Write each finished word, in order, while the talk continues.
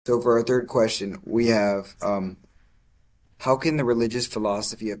So for our third question, we have how can the religious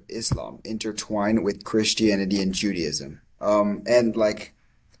philosophy of Islam intertwine with Christianity and Judaism? And like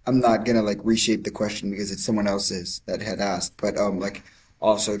I'm not gonna like reshape the question because it's someone else's that had asked, but like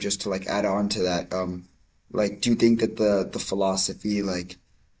also just to like add on to that, like do you think that the philosophy like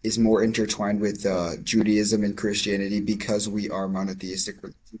is more intertwined with Judaism and Christianity because we are monotheistic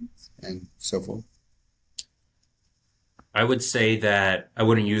religions and so forth? I would say that I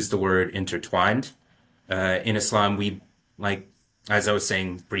wouldn't use the word intertwined. In Islam, like, as I was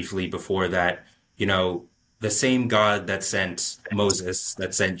saying briefly before, that, you know, the same God that sent Moses,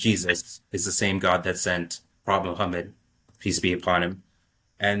 that sent Jesus, is the same God that sent Prophet Muhammad, peace be upon him.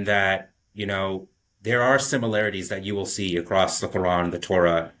 And that, there are similarities that you will see across the Quran, the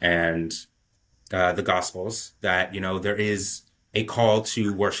Torah, and the Gospels, that, there is a call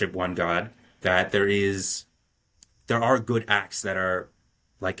to worship one God, that there are good acts that are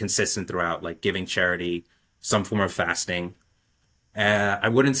like consistent throughout, like giving charity, some form of fasting. I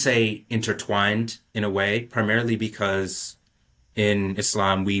wouldn't say intertwined in a way, primarily because in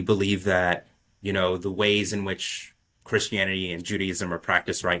Islam we believe that the ways in which Christianity and Judaism are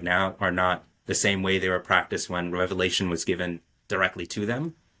practiced right now are not the same way they were practiced when revelation was given directly to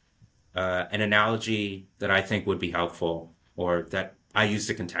them. An analogy that I think would be helpful, or that I use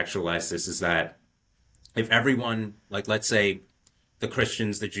to contextualize this, is that if everyone, like let's say the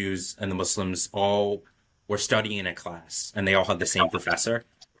Christians, the Jews, and the Muslims all were studying in a class and they all had the same professor,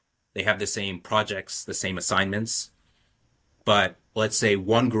 they have the same projects, the same assignments, but let's say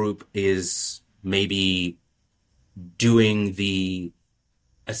one group is maybe doing the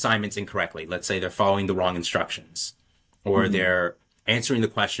assignments incorrectly. Let's say they're following the wrong instructions, or Hmm. they're answering the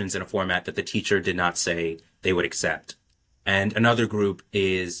questions in a format that the teacher did not say they would accept. And another group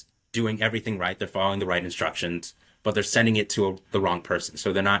is doing everything right. They're following the right instructions, but they're sending it to the wrong person.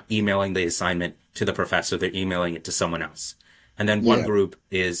 So they're not emailing the assignment to the professor, they're emailing it to someone else. And then one Yeah. group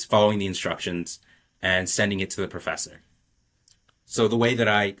is following the instructions and sending it to the professor. So the way that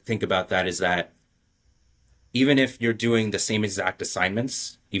I think about that is that even if you're doing the same exact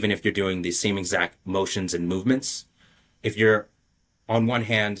assignments, even if you're doing the same exact motions and movements, if you're on one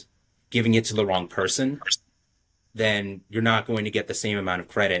hand giving it to the wrong person, then you're not going to get the same amount of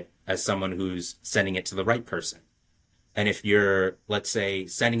credit as someone who's sending it to the right person. And if you're, let's say,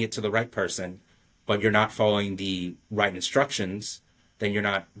 sending it to the right person, but you're not following the right instructions, then you're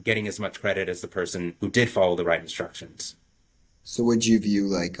not getting as much credit as the person who did follow the right instructions. So would you view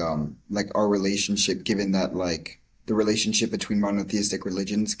like our relationship, given that like the relationship between monotheistic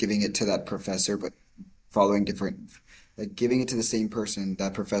religions, giving it to that professor but following different, like giving it to the same person,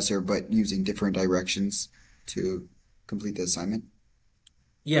 that professor, but using different directions to complete the assignment?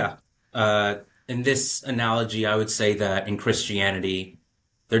 Yeah. In this analogy, I would say that in Christianity,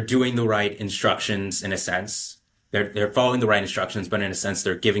 they're doing the right instructions in a sense. They're following the right instructions, but in a sense,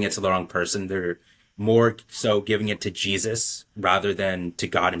 they're giving it to the wrong person. They're more so giving it to Jesus rather than to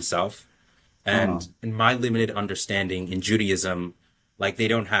God Himself. Uh-huh. And in my limited understanding in Judaism, like they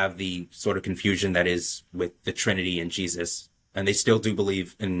don't have the sort of confusion that is with the Trinity and Jesus, and they still do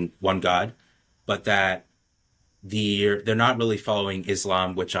believe in one God, but that they're not really following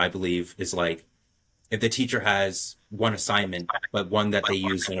Islam, which I believe is like if the teacher has one assignment, but one that they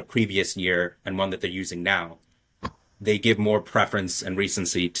used in a previous year and one that they're using now, they give more preference and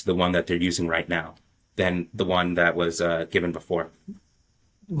recency to the one that they're using right now than the one that was given before.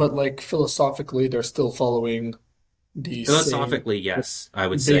 But like philosophically, they're still following the same Philosophically, yes, I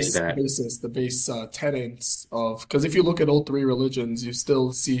would say that. the base tenets of, because if you look at all three religions, you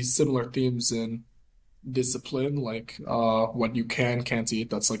still see similar themes in discipline, like what you can't eat,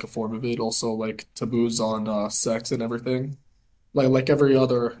 that's like a form of it. Also like taboos on sex and everything. Like every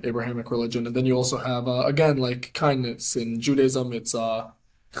other Abrahamic religion. And then you also have again like kindness. In Judaism it's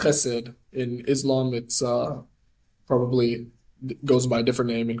chesed. In Islam it's probably goes by a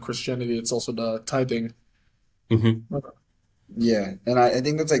different name. In Christianity it's also the tithing. Mhm. Yeah, and I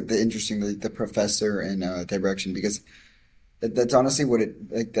think that's like the interesting like the professor and direction because that's honestly what it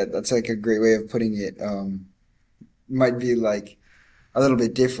like that's like a great way of putting it. Might be like a little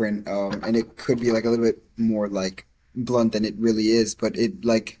bit different, and it could be like a little bit more like blunt than it really is. But it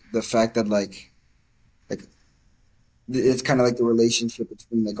like the fact that like it's kind of like the relationship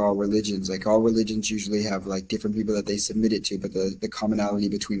between like all religions. Like all religions usually have like different people that they submit it to, but the commonality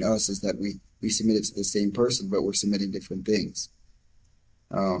between us is that we submit it to the same person, but we're submitting different things.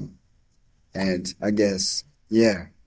 Um, and I guess yeah.